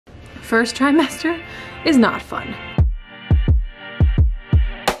first trimester is not fun.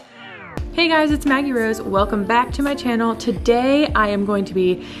 Hey guys, it's Maggie Rose. Welcome back to my channel. Today I am going to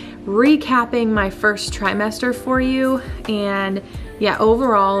be recapping my first trimester for you. And yeah,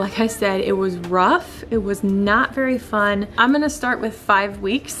 overall, like I said, it was rough. It was not very fun. I'm gonna start with 5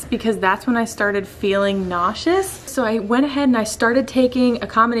 weeks because that's when I started feeling nauseous. So I went ahead and I started taking a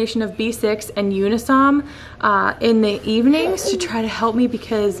combination of B6 and Unisom in the evenings to try to help me,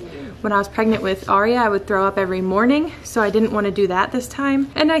 because when I was pregnant with Aria, I would throw up every morning, so I didn't want to do that this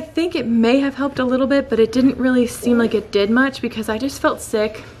time. And I think it may have helped a little bit, but it didn't really seem like it did much because I just felt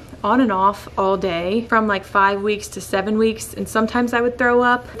sick on and off all day from like 5 weeks to 7 weeks, and sometimes I would throw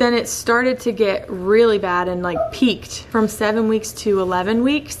up. Then it started to get really bad and like peaked from 7 weeks to 11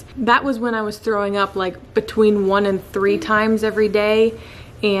 weeks. That was when I was throwing up like between 1 and 3 times every day.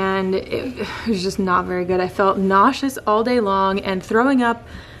 And it was just not very good. I felt nauseous all day long and throwing up.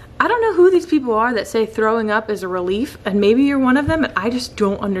 I don't know who these people are that say throwing up is a relief, and maybe you're one of them, and I just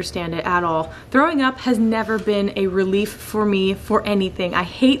don't understand it at all. Throwing up has never been a relief for me for anything. I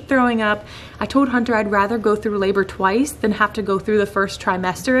hate throwing up. I told Hunter I'd rather go through labor twice than have to go through the first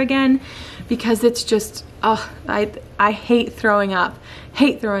trimester again, because it's just, I hate throwing up.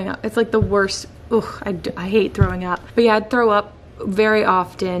 Hate throwing up. It's like the worst. I hate throwing up. But yeah, I'd throw up very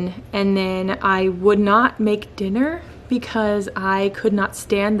often, and then I would not make dinner because I could not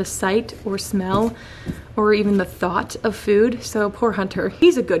stand the sight or smell or even the thought of food. So poor Hunter,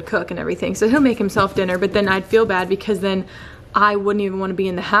 he's a good cook and everything, so he'll make himself dinner, but then I'd feel bad because then I wouldn't even want to be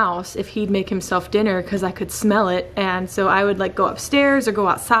in the house if he'd make himself dinner because I could smell it. And so I would like go upstairs or go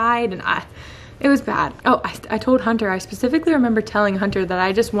outside, and it was bad. Oh, I told Hunter, I specifically remember telling Hunter that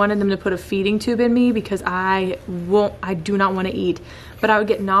I just wanted them to put a feeding tube in me because I do not want to eat, but I would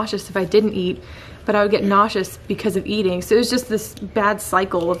get nauseous if I didn't eat. But I would get nauseous because of eating. So it was just this bad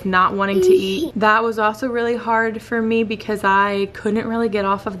cycle of not wanting to eat. That was also really hard for me because I couldn't really get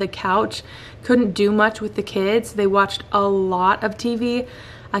off of the couch, couldn't do much with the kids. They watched a lot of TV.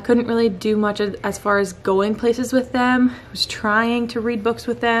 I couldn't really do much as far as going places with them. I was trying to read books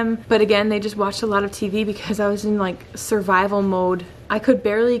with them, but again, they just watched a lot of TV because I was in like survival mode. I could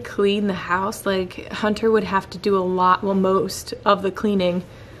barely clean the house. Like Hunter would have to do a lot, well, most of the cleaning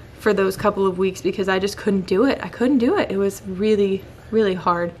for those couple of weeks because I just couldn't do it. I couldn't do it. It was really, really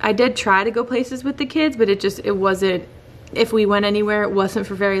hard. I did try to go places with the kids, but it wasn't, if we went anywhere, it wasn't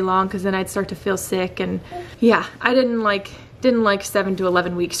for very long because then I'd start to feel sick. And yeah, I didn't like 7 to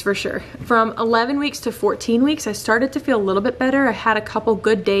 11 weeks for sure. From 11 weeks to 14 weeks, I started to feel a little bit better. I had a couple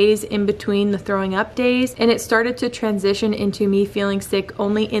good days in between the throwing up days, and it started to transition into me feeling sick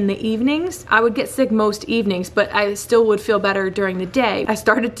only in the evenings. I would get sick most evenings, but I still would feel better during the day. I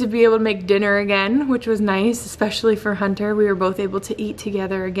started to be able to make dinner again, which was nice, especially for Hunter. We were both able to eat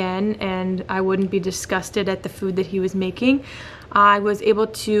together again, and I wouldn't be disgusted at the food that he was making. I was able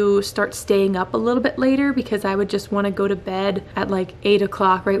to start staying up a little bit later because I would just want to go to bed at like 8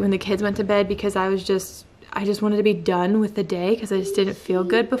 o'clock right when the kids went to bed, because I just wanted to be done with the day because I just didn't feel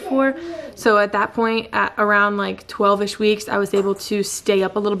good before. So at that point, at around like 12-ish weeks, I was able to stay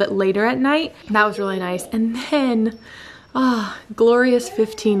up a little bit later at night. That was really nice. And then glorious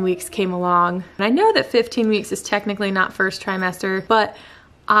 15 weeks came along. And I know that 15 weeks is technically not first trimester, but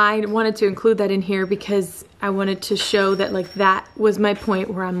I wanted to include that in here because I wanted to show that like that was my point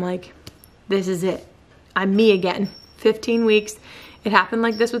where I'm like, this is it. I'm me again. 15 weeks. It happened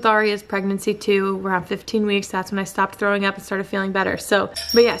like this with Aria's pregnancy too. Around 15 weeks, that's when I stopped throwing up and started feeling better. So,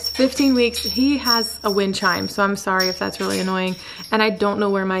 but yes, 15 weeks, he has a wind chime, so I'm sorry if that's really annoying. And I don't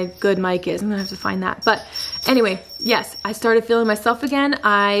know where my good mic is. I'm gonna have to find that. But anyway, yes, I started feeling myself again.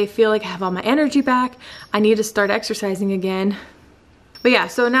 I feel like I have all my energy back. I need to start exercising again. But yeah,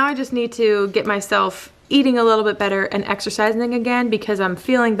 so now I just need to get myself eating a little bit better and exercising again because I'm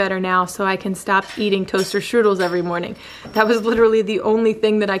feeling better now, so I can stop eating toaster strudels every morning. That was literally the only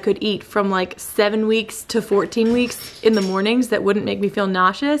thing that I could eat from like 7 weeks to 14 weeks in the mornings that wouldn't make me feel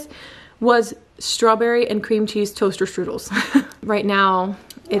nauseous was strawberry and cream cheese toaster strudels. Right now,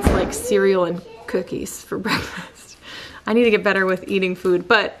 it's like cereal and cookies for breakfast. I need to get better with eating food,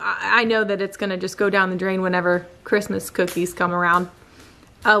 but I know that it's gonna just go down the drain whenever Christmas cookies come around.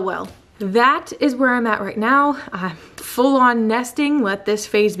 Oh well. That is where I'm at right now. I'm full on nesting. Let this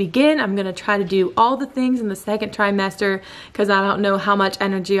phase begin. I'm gonna try to do all the things in the second trimester because I don't know how much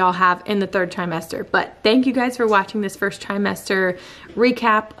energy I'll have in the third trimester. But thank you guys for watching this first trimester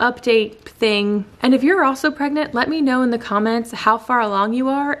recap update thing. And if you're also pregnant, let me know in the comments how far along you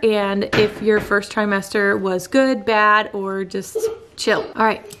are and if your first trimester was good, bad, or just chill. All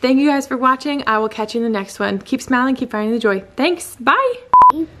right, thank you guys for watching. I will catch you in the next one. Keep smiling, keep finding the joy. Thanks, bye.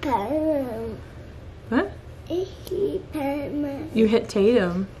 What? You hit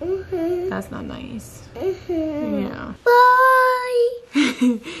Tatum. That's not nice. Yeah. Bye.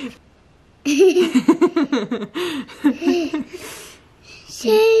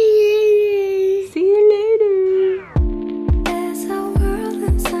 Say